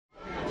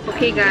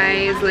Okay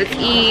guys, let's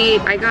eat.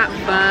 I got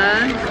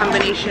pho,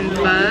 combination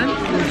pho.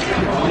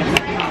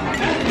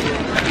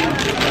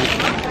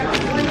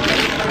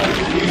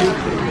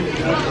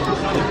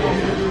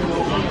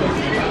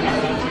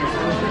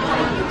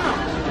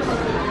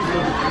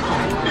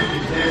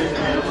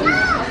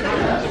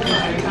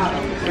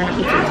 We're gonna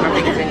put some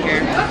toppings in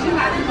here.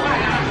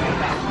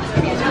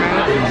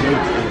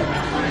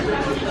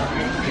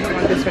 You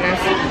want this,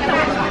 Vanessa?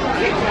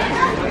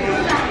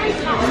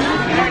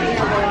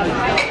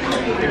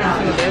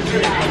 Some of this.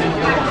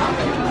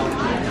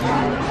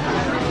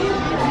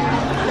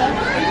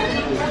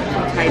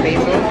 Thai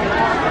basil.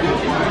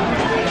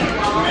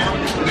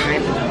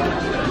 Alright.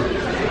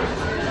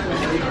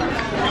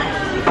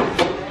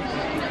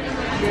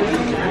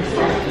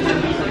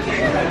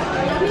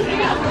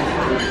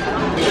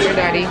 Here,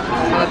 Daddy.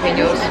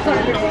 Jalapenos.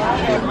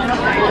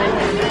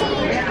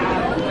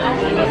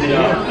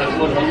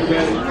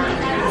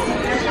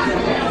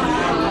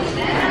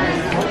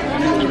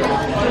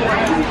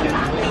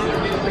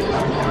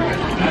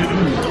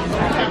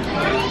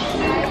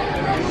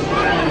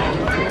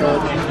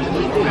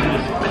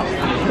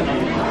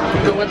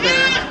 So what the?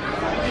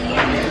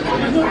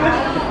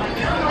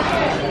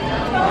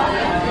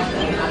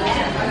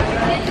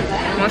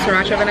 Want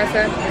sriracha,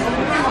 Vanessa?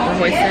 Or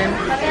hoisin?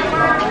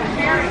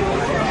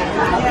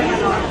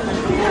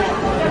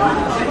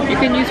 You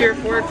can use your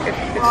fork if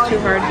it's too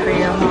hard for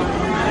you.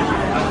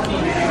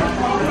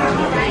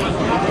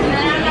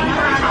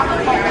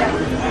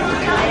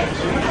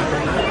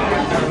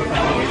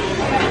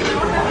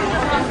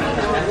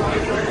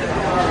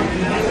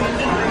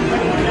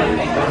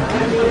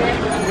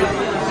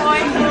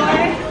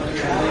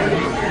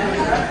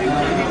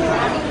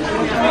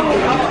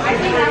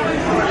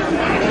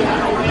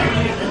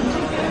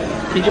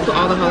 Did you put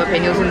all the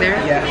jalapenos in there?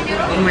 Yeah.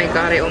 Oh my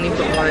god, I only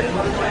put one.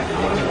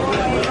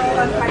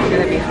 It's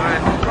gonna be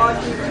hot.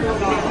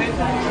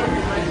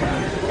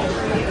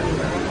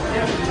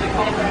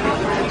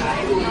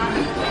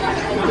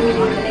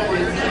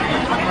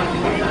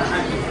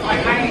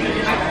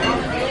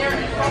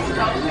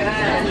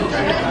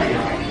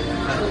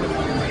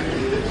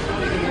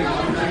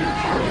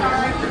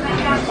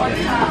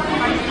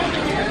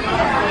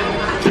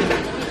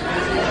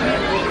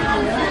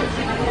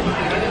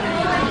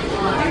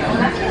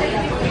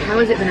 How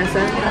is it,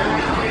 Vanessa?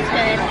 It's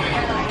good.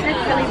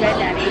 It's really good,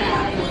 Daddy.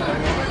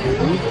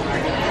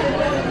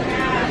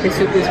 The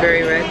soup is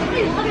very red.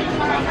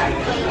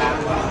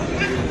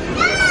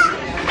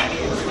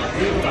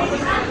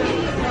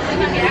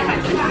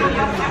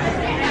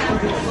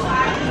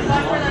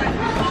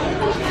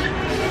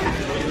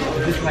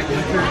 Is this like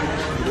winter?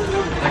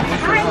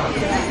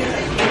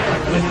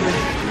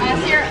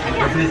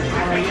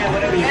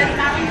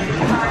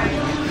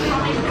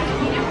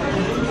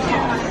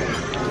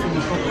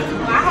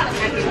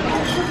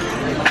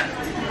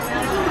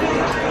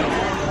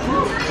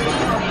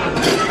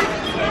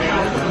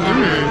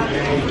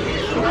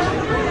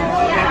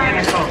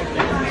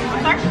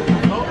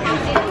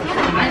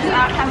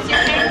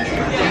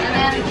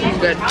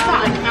 Good.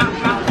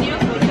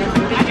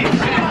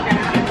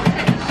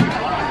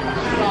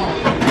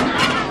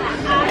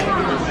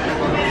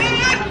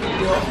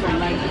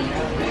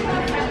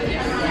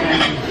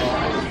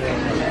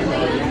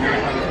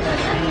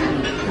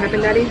 What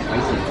happened, Daddy?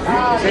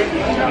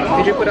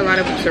 Did you put a lot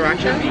of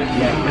sriracha?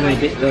 Yeah, and I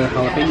did the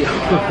jalapeno.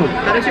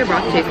 How does your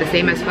broth taste? The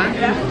same as pho?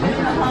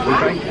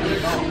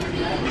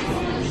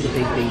 The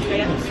same thing.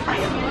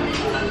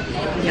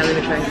 Yeah, let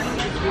me try.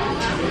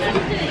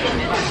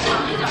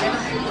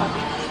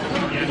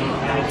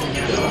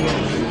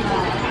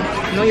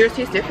 No, yours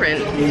tastes different.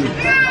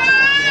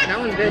 That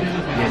one's good.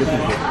 Yeah, this is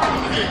good.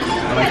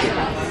 I like it.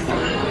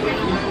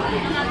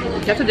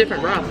 That's a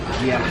different broth.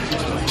 Yeah.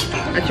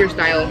 That's your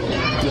style.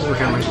 This is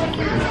kind of like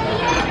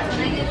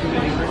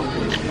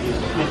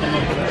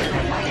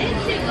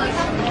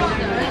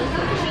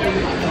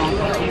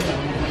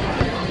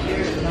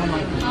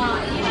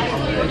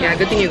Yeah,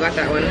 good thing you got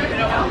that one.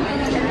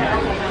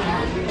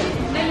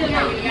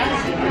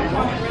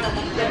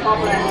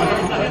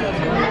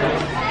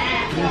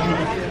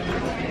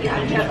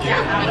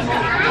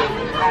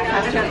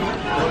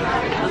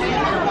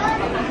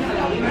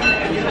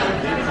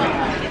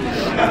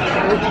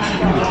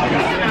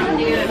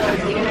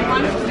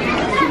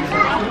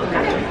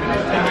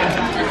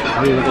 I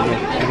mean, look at this.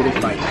 Look at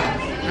this bite.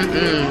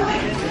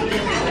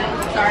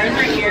 Stars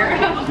right here.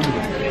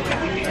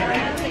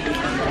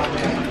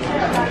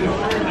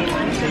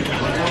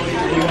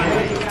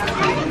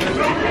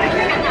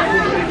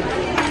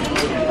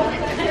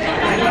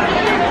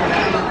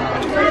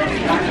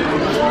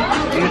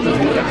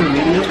 That's a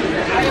medium.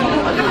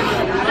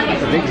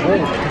 That's a big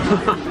hole.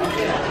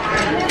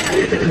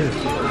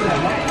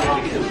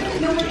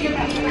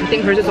 I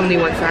think hers is only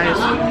one size.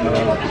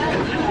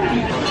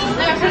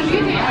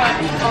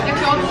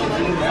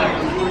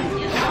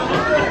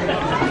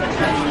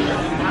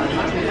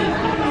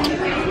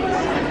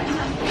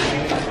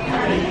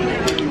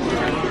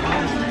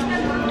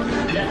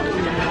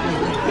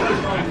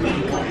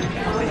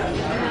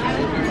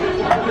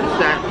 What's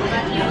that?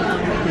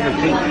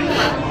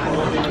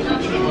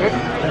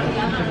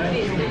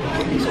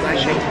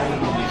 Splashing.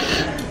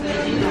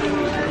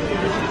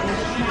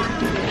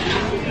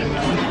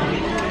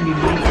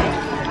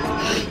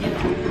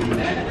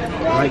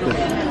 I like this.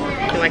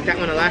 You like that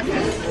one a lot?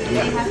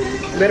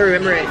 Yeah. Better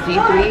remember at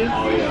D3.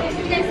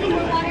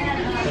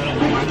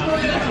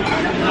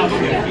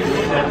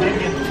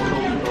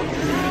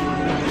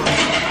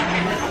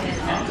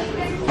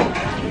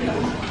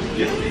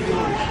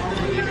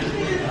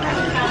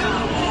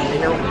 I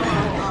know.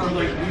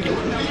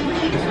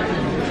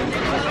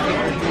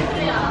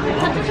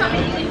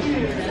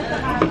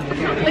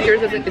 Like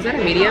yours is that a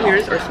medium?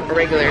 Yours or a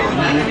regular?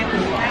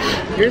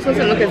 Yours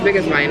doesn't look as big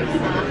as mine.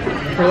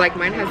 Or like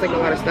mine has like a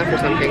lot of stuff or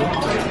something.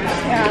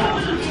 Yeah.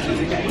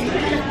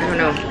 I don't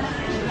know.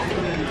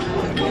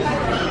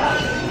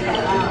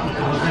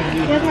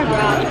 Here's my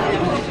brow.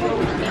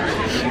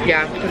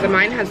 Yeah, because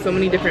mine has so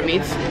many different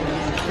meats.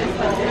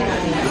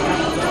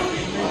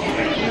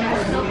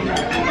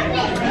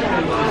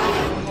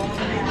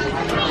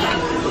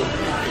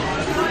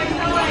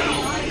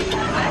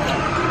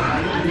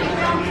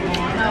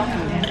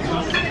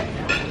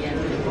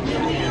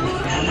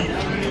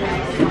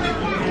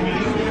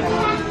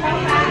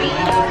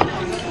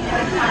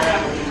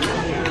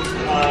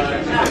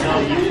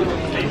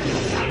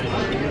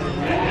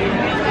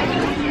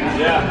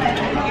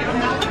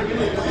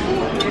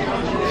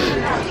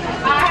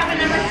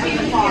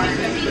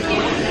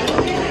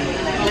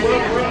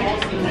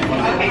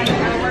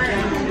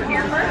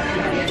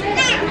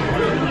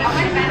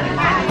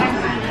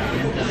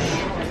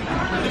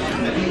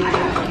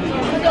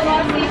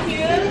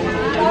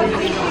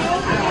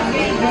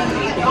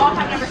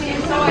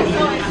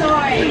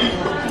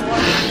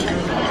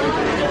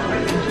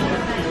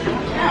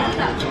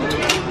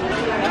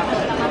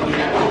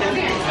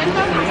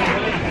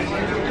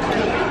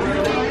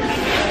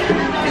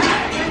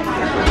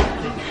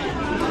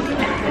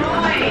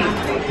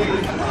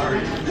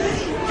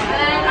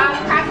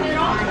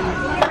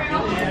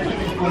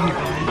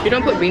 You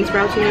don't put bean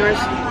sprouts in yours?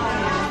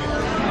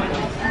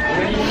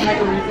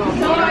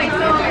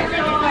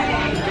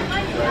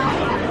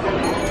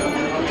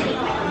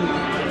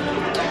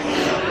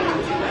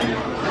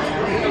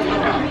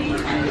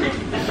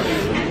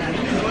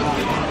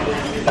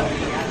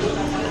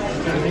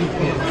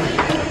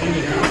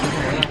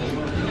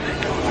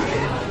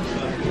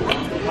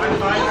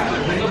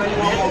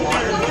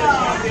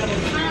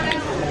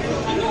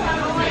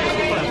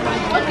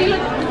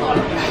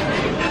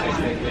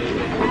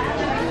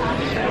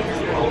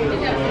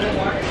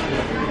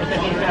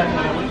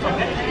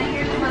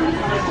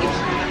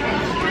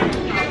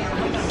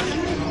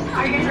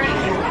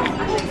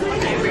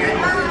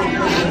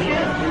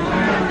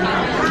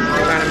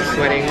 God, I'm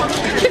sweating.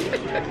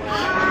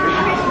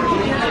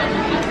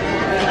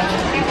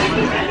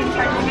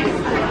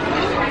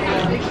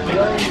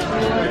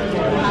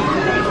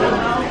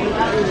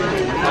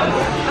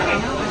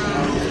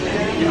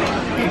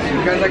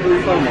 You guys like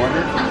refill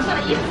water?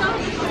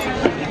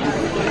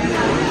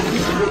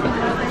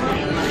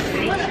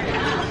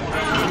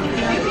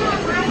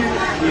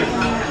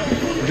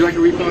 Would you like a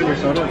refill on your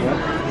soda? Yeah.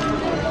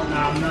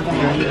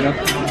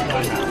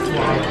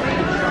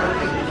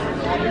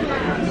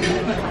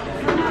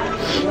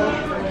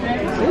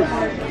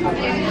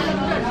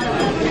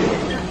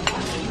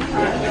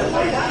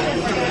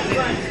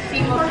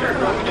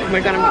 Oh my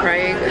god, I'm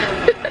crying.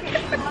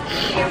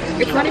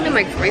 It's not even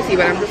like spicy,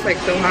 but I'm just like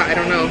so hot, I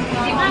don't know.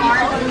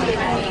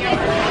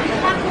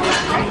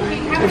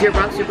 Is your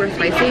broth super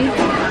spicy?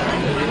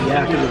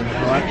 Yeah,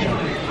 sriracha.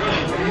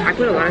 I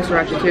put a lot of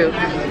sriracha too.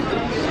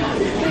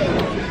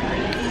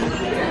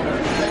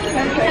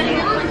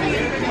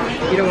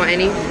 You don't want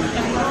any?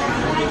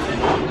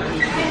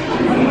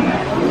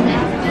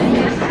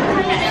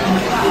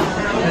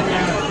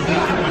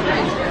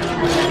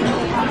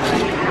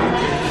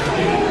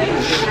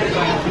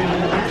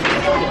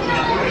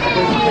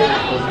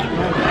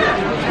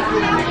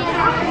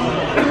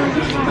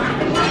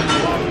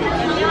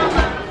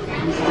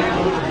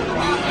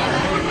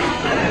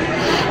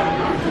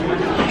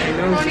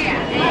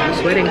 I'm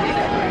sweating.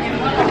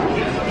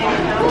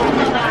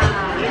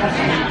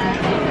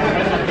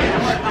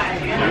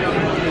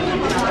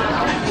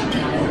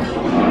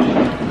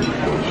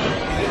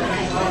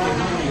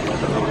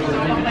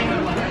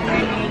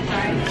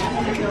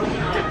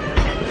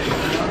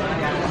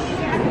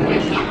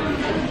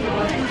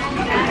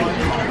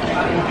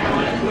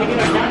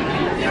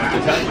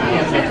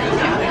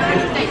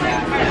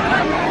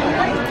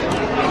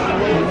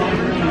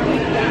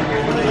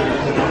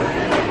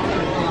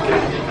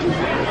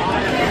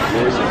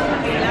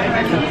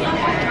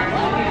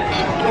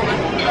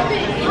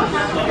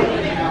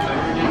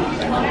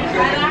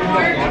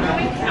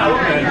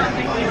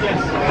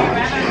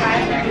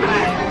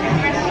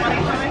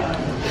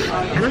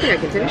 I don't think I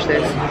can finish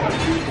this. I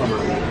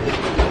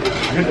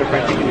heard they're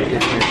fried chicken is here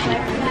too.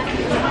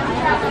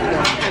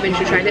 Haven't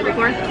you tried it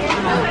before?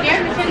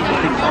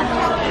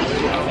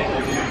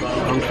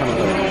 Long time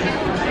ago.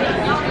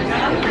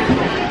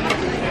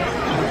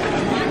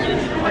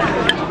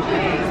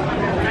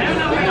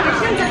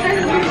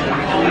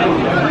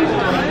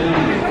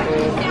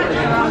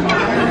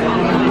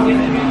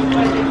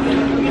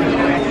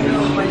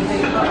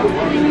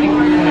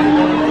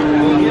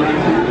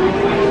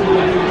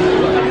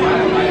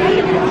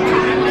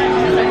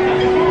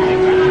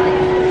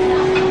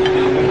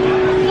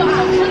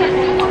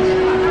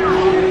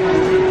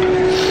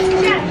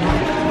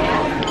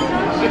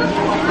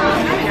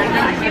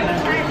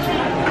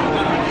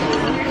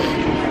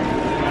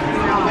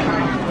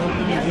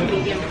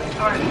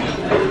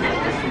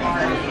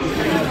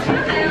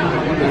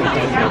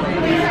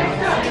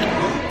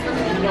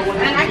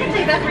 And I can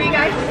take that for you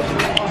guys.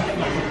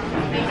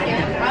 Thank you.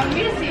 Let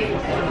me see.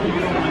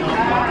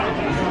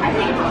 I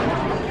think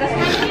this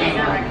might be in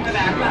the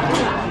back.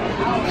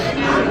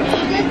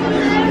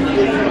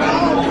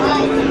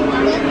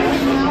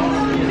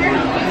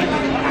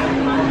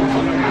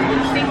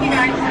 Thank you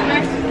guys.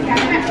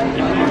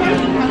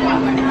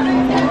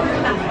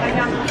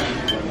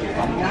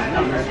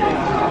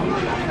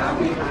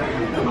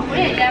 Ủa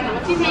vậy ra mà nó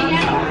chi nhé.